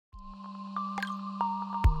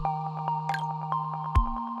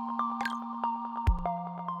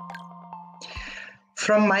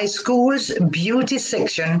From my school's beauty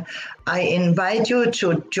section, I invite you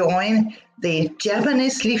to join the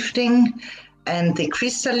Japanese lifting and the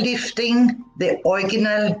crystal lifting, the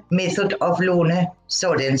original method of Lone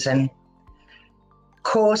Sorensen.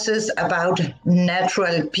 Courses about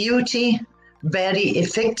natural beauty, very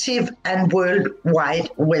effective and worldwide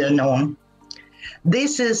well-known.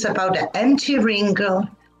 This is about an anti-wrinkle,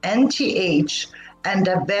 anti-age, and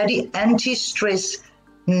a very anti-stress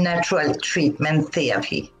natural treatment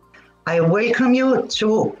therapy. I welcome you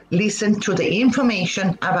to listen to the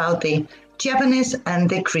information about the Japanese and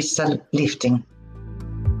the crystal lifting.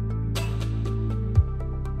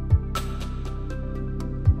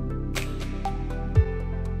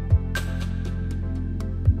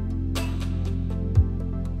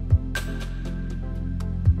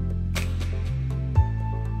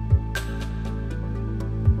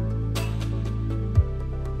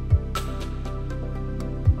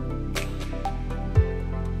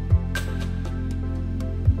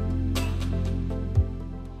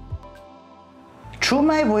 Through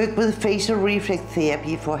my work with facial reflex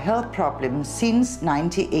therapy for health problems since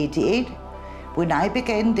 1988, when I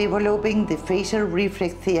began developing the facial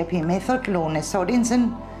reflex therapy method Lone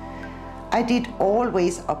Sorensen, I did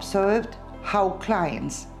always observe how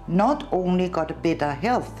clients not only got a better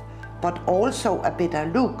health, but also a better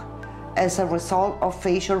look as a result of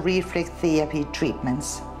facial reflex therapy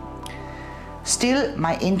treatments. Still,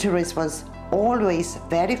 my interest was always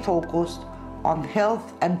very focused on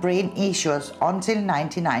health and brain issues until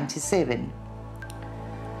 1997.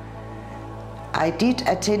 I did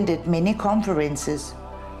attend many conferences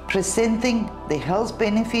presenting the health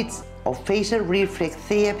benefits of facial reflex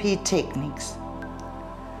therapy techniques.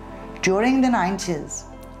 During the 90s,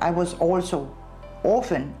 I was also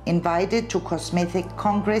often invited to cosmetic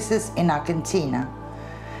congresses in Argentina,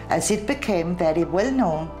 as it became very well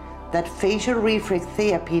known that facial reflex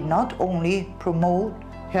therapy not only promotes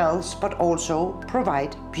health but also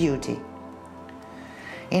provide beauty.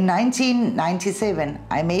 In 1997,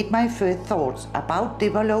 I made my first thoughts about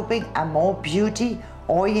developing a more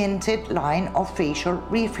beauty-oriented line of facial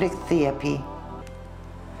reflex therapy.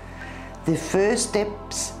 The first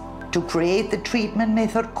steps to create the treatment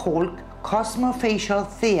method called cosmofacial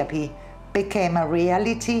therapy became a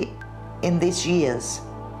reality in these years.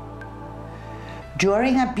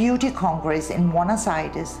 During a beauty congress in Buenos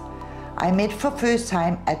Aires, I met for first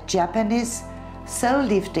time a Japanese cell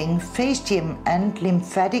lifting, face gym and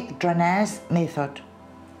lymphatic drainage method.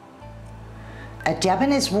 A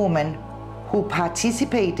Japanese woman who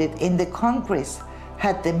participated in the congress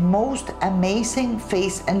had the most amazing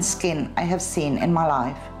face and skin I have seen in my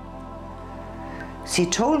life. She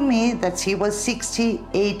told me that she was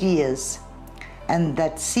 68 years and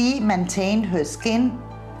that she maintained her skin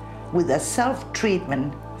with a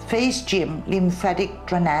self-treatment face gym lymphatic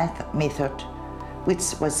drainage method, which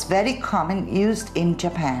was very common used in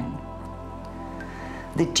Japan.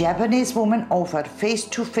 The Japanese woman offered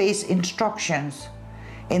face-to-face instructions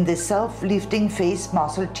in the self-lifting face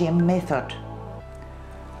muscle gym method.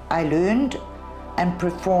 I learned and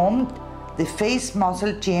performed the face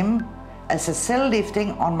muscle gym as a cell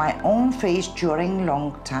lifting on my own face during a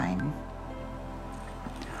long time.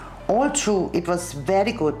 Although it was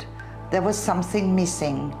very good, there was something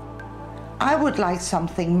missing. I would like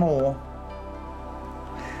something more.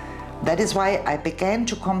 That is why I began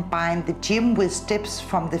to combine the gym with steps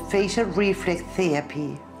from the facial reflex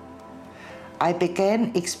therapy. I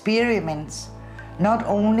began experiments not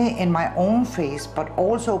only in my own face but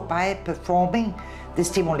also by performing the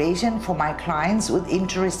stimulation for my clients with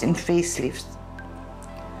interest in facelifts.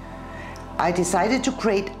 I decided to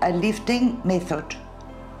create a lifting method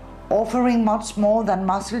offering much more than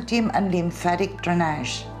muscle gym and lymphatic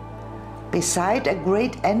drainage. Beside a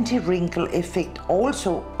great anti-wrinkle effect,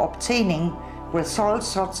 also obtaining results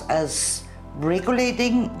such as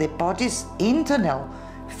regulating the body's internal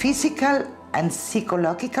physical and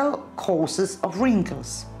psychological causes of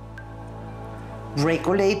wrinkles,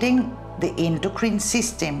 regulating the endocrine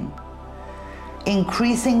system,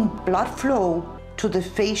 increasing blood flow to the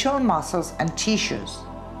facial muscles and tissues,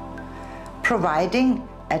 providing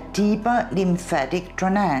a deeper lymphatic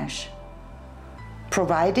drainage,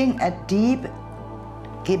 providing a deep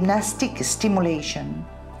gymnastic stimulation,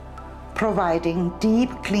 providing deep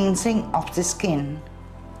cleansing of the skin,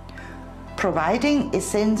 providing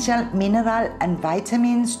essential mineral and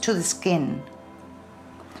vitamins to the skin,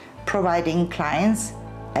 providing clients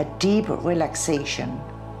a deep relaxation,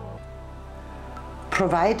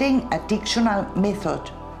 providing additional method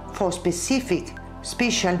for specific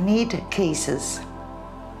special need cases.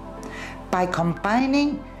 By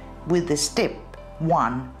combining with the step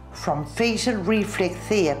 1 from facial reflex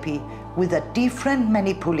therapy with a different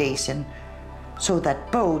manipulation so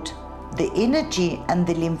that both the energy and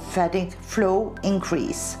the lymphatic flow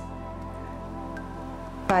increase.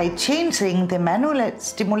 By changing the manual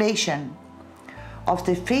stimulation of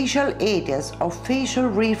the facial areas of facial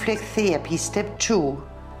reflex therapy step 2,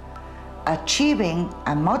 achieving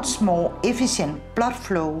a much more efficient blood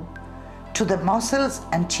flow to the muscles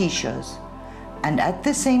and tissues, and at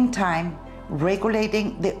the same time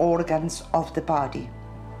regulating the organs of the body.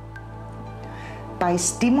 By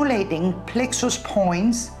stimulating plexus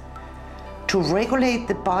points to regulate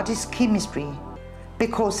the body's chemistry,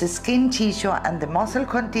 because the skin tissue and the muscle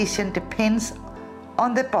condition depends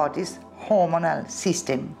on the body's hormonal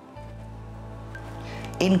system.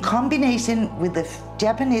 In combination with the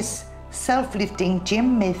Japanese self-lifting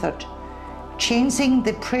gym method, changing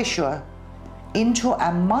the pressure into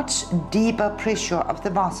a much deeper pressure of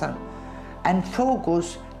the muscle and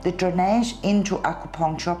focus the drainage into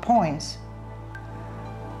acupuncture points.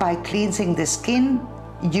 By cleansing the skin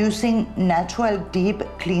using natural deep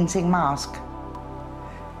cleansing mask.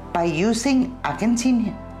 By using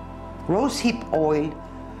Argentine rosehip oil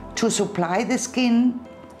to supply the skin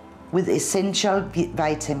with essential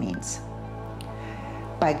vitamins.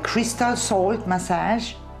 By crystal salt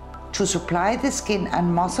massage to supply the skin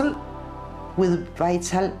and muscle with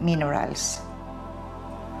vital minerals.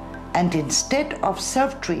 And instead of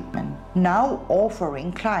self-treatment, now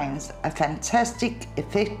offering clients a fantastic,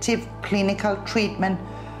 effective clinical treatment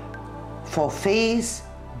for face,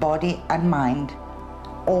 body and mind,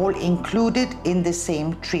 all included in the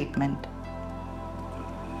same treatment.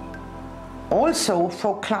 Also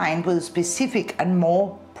for clients with specific and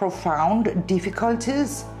more profound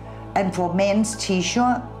difficulties, and for men's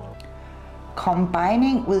tissue,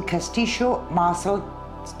 combining with Castillo muscle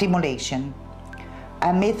stimulation,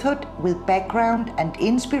 a method with background and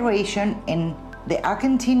inspiration in the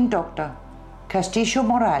Argentine doctor Castillo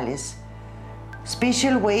Morales'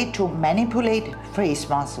 special way to manipulate face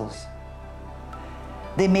muscles.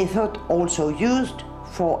 The method also used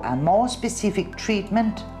for a more specific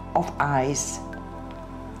treatment of eyes.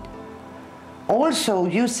 Also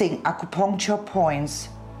using acupuncture points,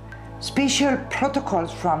 special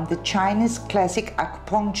protocols from the Chinese classic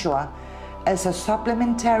acupuncture as a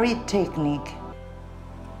supplementary technique.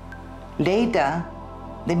 Later,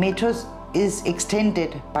 the method is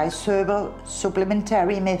extended by several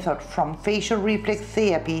supplementary methods from facial reflex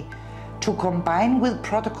therapy to combine with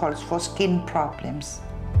protocols for skin problems.